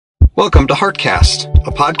Welcome to Heartcast,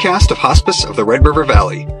 a podcast of Hospice of the Red River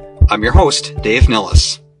Valley. I'm your host, Dave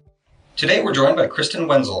Nillis. Today we're joined by Kriston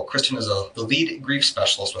Wenzel. Kriston is the lead grief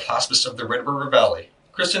specialist with Hospice of the Red River Valley.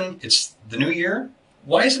 Kriston, it's the new year.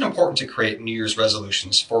 Why is it important to create New Year's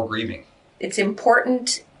resolutions for grieving? It's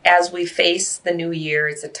important as we face the new year.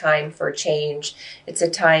 It's a time for change. It's a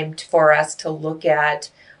time for us to look at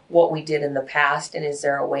what we did in the past, and is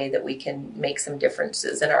there a way that we can make some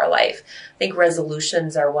differences in our life. I think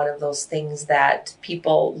resolutions are one of those things that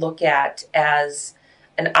people look at as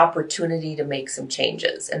an opportunity to make some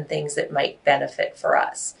changes and things that might benefit for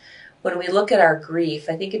us. When we look at our grief,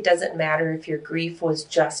 I think it doesn't matter if your grief was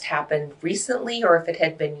just happened recently or if it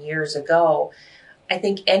had been years ago. I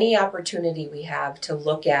think any opportunity we have to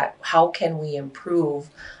look at how can we improve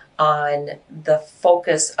on the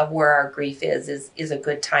focus of where our grief is a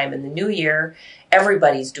good time. In the new year,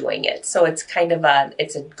 everybody's doing it. So it's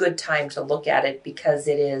it's a good time to look at it because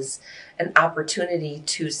it is an opportunity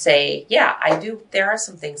to say, yeah, there are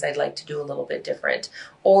some things I'd like to do a little bit different,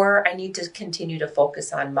 or I need to continue to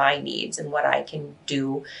focus on my needs and what I can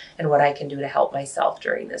do and what I can do to help myself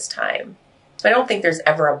during this time. So I don't think there's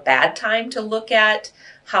ever a bad time to look at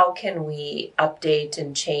how can we update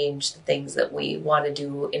and change the things that we want to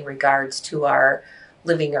do in regards to our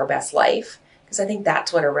living our best life. Because I think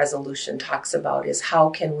that's what a resolution talks about, is how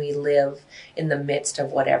can we live in the midst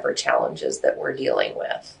of whatever challenges that we're dealing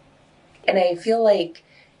with. And I feel like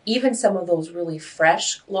even some of those really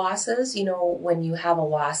fresh losses, when you have a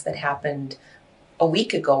loss that happened a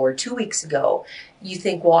week ago or 2 weeks ago, you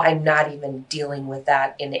think, well, I'm not even dealing with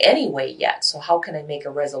that in any way yet. So how can I make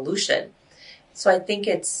a resolution? So I think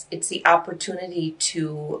it's the opportunity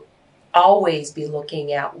to always be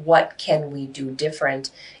looking at what can we do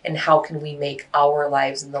different and how can we make our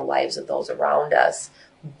lives and the lives of those around us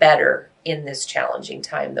better in this challenging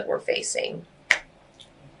time that we're facing.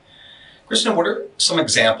 Kriston, what are some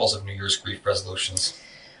examples of New Year's grief resolutions?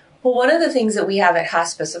 Well, one of the things that we have at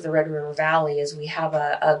Hospice of the Red River Valley is we have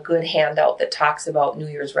a good handout that talks about New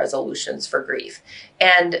Year's resolutions for grief.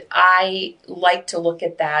 And I like to look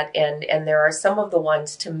at that, and there are some of the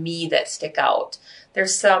ones to me that stick out.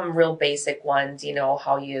 There's some real basic ones,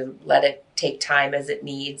 how you let it take time as it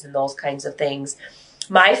needs and those kinds of things.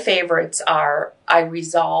 My favorites are, I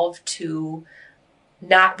resolve to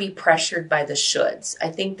not be pressured by the shoulds. I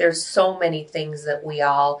think there's so many things that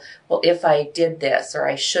if I did this, or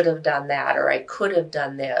I should have done that, or I could have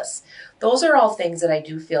done this. Those are all things that I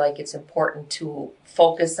do feel like it's important to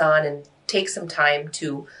focus on and take some time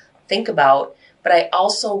to think about. But I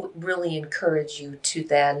also really encourage you to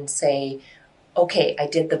then say, okay, I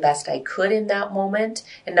did the best I could in that moment,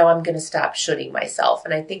 and now I'm going to stop shoulding myself.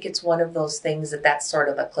 And I think it's one of those things that's sort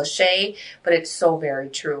of a cliche, but it's so very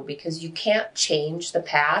true, because you can't change the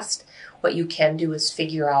past. What you can do is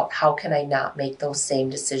figure out, how can I not make those same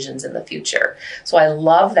decisions in the future? So I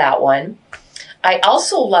love that one. I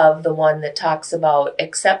also love the one that talks about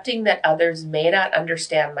accepting that others may not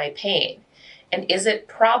understand my pain. And is it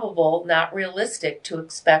probable, not realistic, to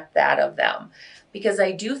expect that of them? Because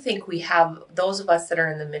I do think those of us that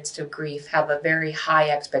are in the midst of grief have a very high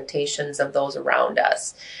expectations of those around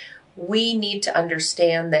us. We need to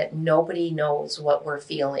understand that nobody knows what we're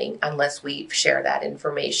feeling unless we share that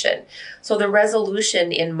information. So the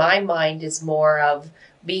resolution in my mind is more of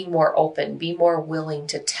being more open, be more willing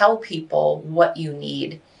to tell people what you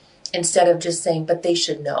need instead of just saying, but they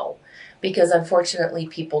should know. Because unfortunately,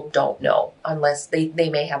 people don't know unless they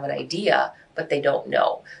may have an idea, but they don't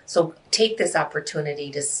know. So take this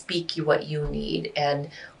opportunity to speak what you need,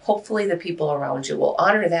 and hopefully the people around you will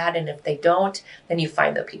honor that. And if they don't, then you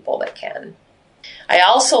find the people that can. I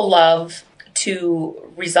also love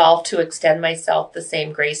to resolve to extend myself the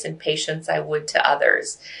same grace and patience I would to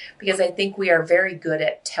others, because I think we are very good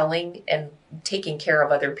at telling and taking care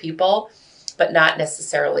of other people, but not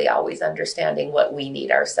necessarily always understanding what we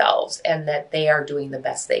need ourselves, and that they are doing the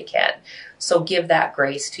best they can. So give that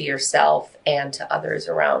grace to yourself and to others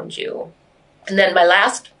around you. And then my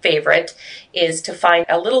last favorite is to find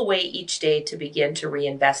a little way each day to begin to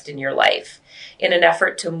reinvest in your life in an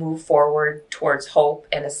effort to move forward towards hope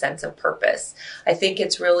and a sense of purpose. I think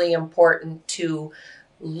it's really important to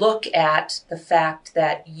look at the fact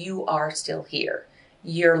that you are still here.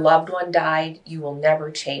 Your loved one died. You will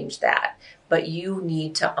never change that. But you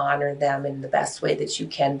need to honor them in the best way that you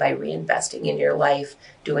can by reinvesting in your life,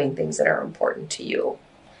 doing things that are important to you.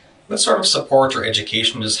 What sort of support or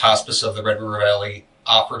education does Hospice of the Red River Valley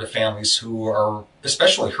offer to families who are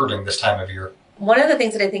especially hurting this time of year? One of the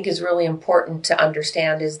things that I think is really important to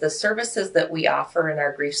understand is the services that we offer in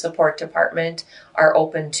our grief support department are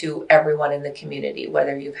open to everyone in the community,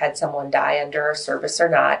 whether you've had someone die under our service or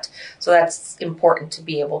not. So that's important to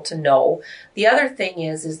be able to know. The other thing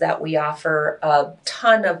is that we offer a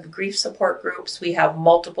ton of grief support groups. We have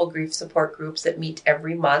multiple grief support groups that meet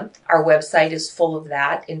every month. Our website is full of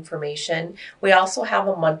that information. We also have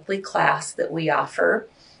a monthly class that we offer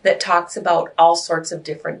that talks about all sorts of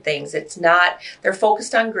different things. They're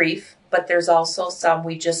focused on grief, but there's also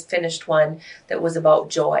we just finished one that was about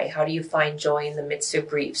joy. How do you find joy in the midst of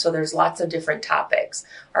grief? So there's lots of different topics.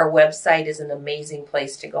 Our website is an amazing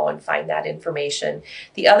place to go and find that information.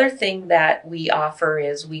 The other thing that we offer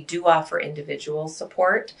is we do offer individual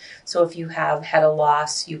support. So if you have had a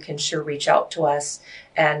loss, you can sure reach out to us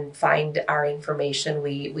and find our information.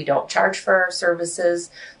 We don't charge for our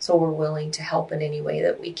services, so we're willing to help in any way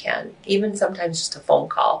that we can. Even sometimes just a phone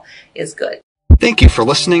call is good. Thank you for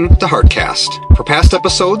listening to Heartcast. For past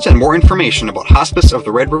episodes and more information about Hospice of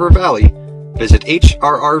the Red River Valley, visit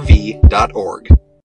hrrv.org.